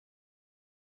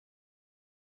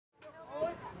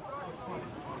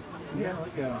Yeah,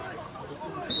 let's go.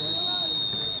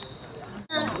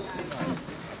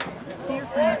 Dear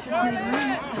friends, just made room.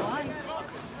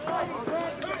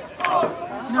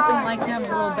 Nothing like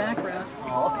having a little back rest.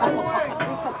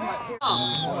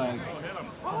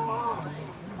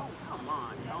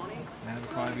 That'd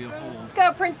probably be a hole. Let's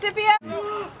go, Principia. There's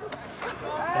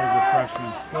the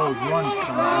freshman. Go, run.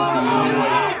 Come on,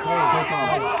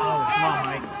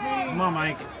 Mike. Come on,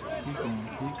 Mike. Keep going,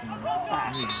 keep going.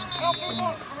 There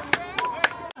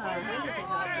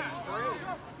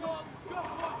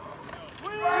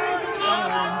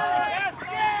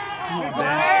you go.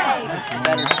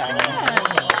 Better time.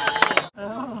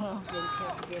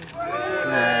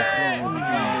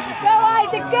 Go,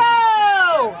 Isaac, go!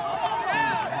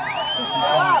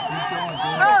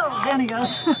 Oh, down he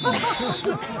goes. I'm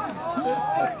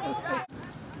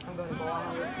going to go on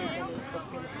this weekend. It's supposed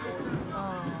to be in the 40s.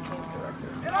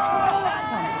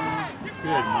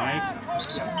 Good, Mike.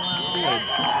 Good.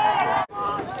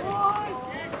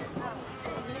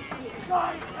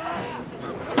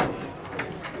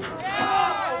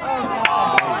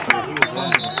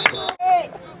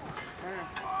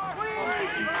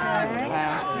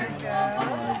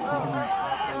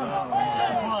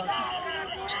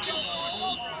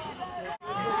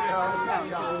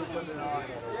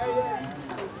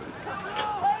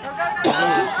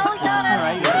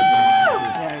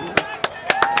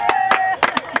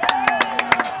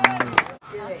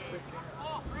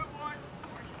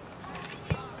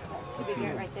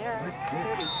 Right there.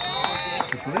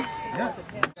 Yes.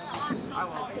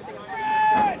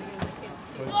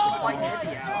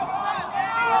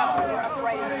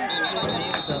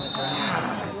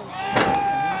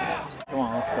 Come on,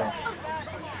 let's go.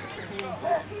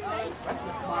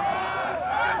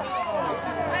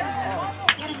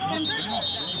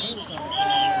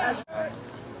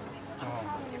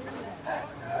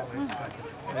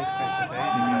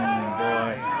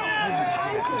 Boy.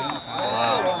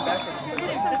 Wow.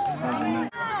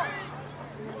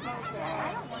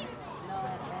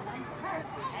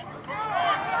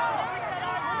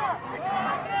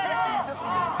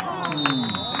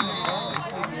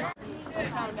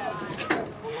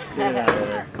 Get out of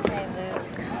there. Hey, Luke.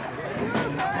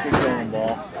 Good going,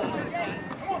 ball.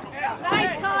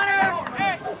 Nice, Connor!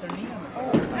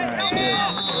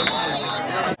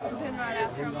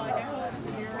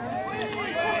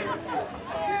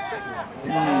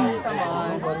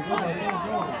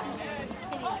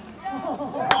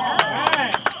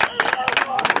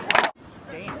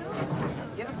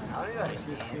 Alright,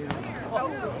 good. Come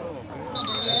on.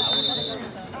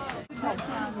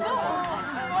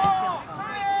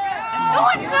 No,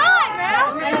 it's not, man!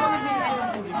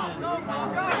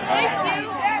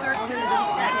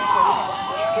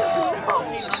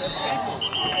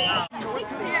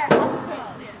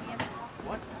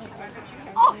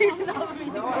 Oh, you did not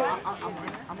mean to.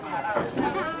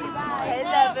 I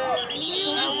love it.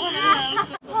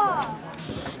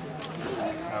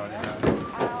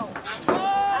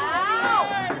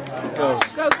 Go.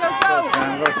 Go, go, go!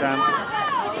 Go, Sam.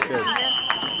 Good.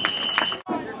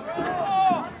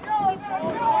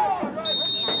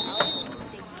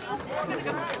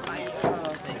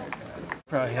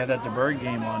 Probably had that the Bird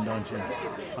game on, don't you?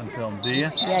 On film, do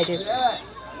you? Yeah, I do.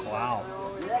 Wow.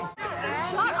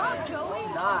 Shut up, Joey!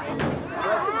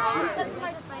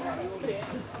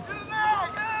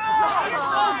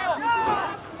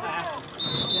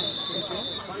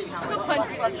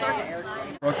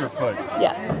 Broke your foot.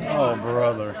 Yes. Oh,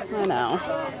 brother. I know.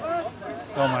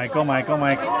 Go, Mike. Go, Mike. Go,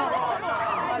 Mike.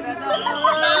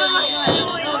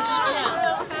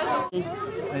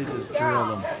 They just drilled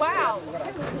him. Wow!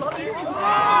 Love you too.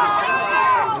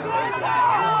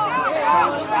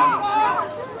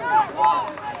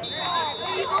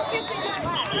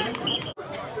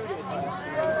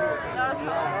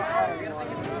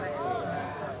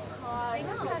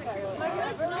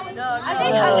 I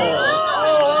think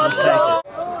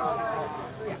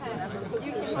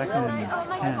Second and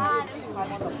 10.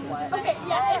 okay,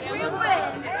 yeah, if we win.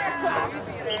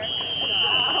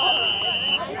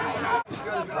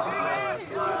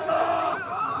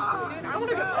 Dude, I want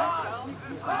to go back.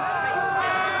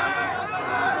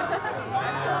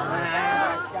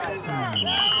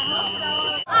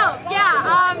 Oh,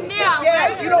 yeah,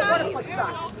 Yes, you don't want to play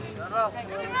soccer.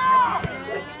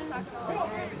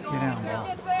 Get down, ball.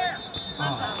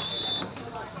 Oh.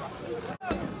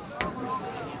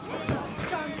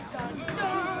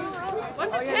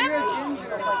 What's a tip?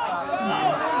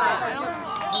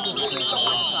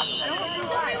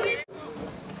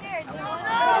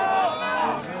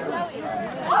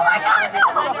 Oh my God!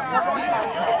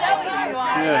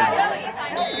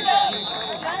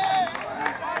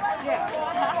 Good.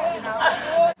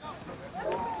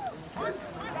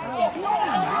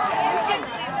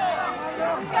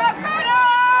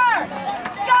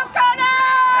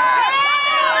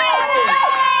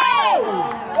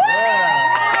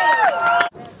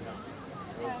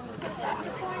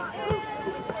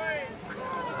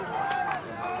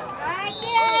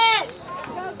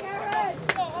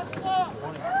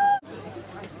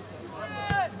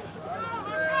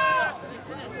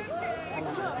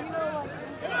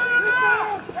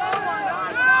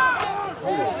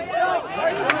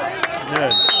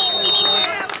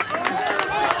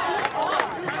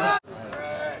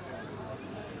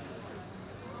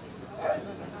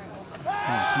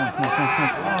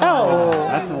 Oh.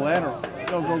 That's a lateral.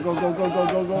 Go, go, go, go, go, go,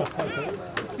 go, go.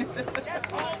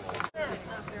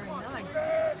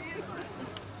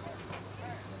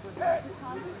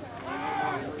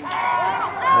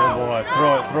 Oh boy,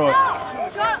 throw it, throw it.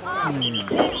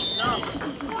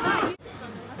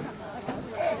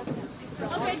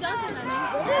 Okay, done,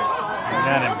 You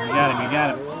got him, you got him, you got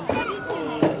him.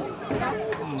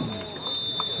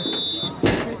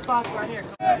 Two spots right here.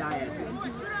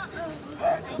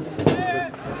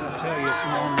 I'll tell you, it's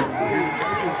one.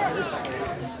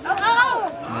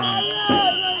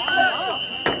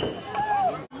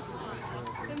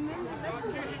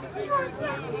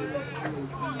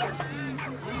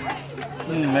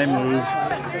 They moved.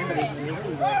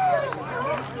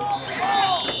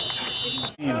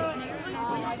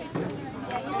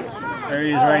 There he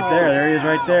is right there. There he is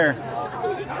right there.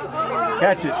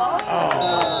 Catch it.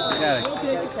 Oh, got it.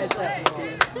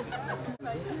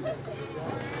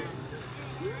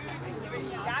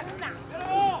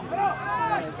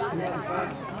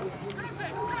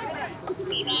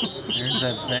 There's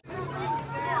that thing.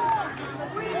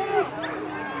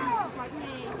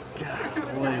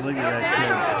 Boy, look at that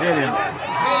kid. Hit him.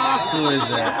 Who is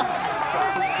that?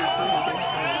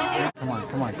 Come on,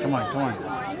 come on, come on, come on.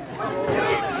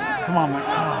 Come on, man. Oh.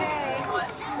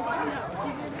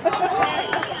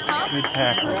 Good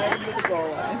tackle.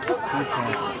 Good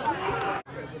tackle.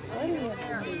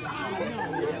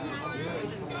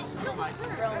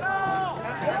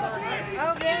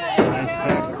 Nice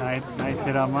hit. Nice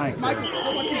hit on Mike.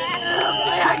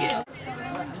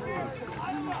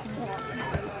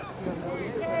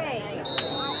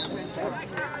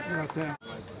 Right there.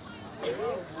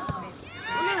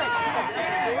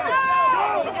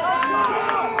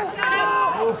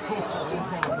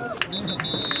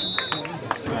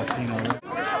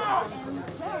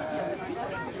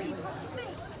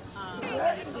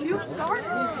 You started.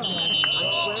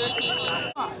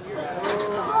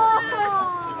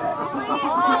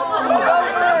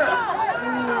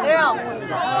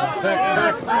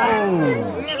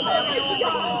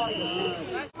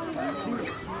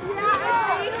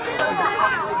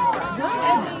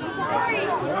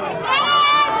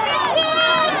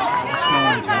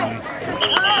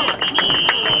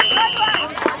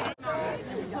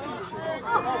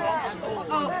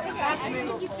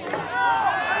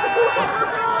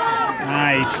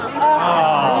 Nice.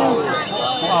 Oh.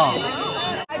 Oh.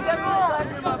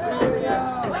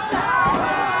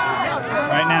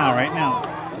 Right now, right now.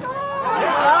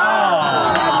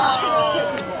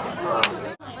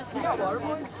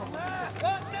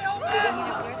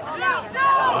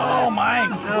 Oh, Mike.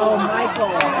 Oh, Michael.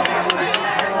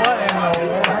 What in the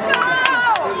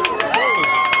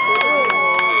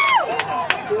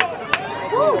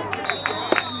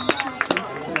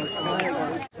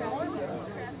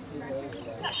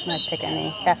Nice take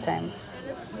any halftime.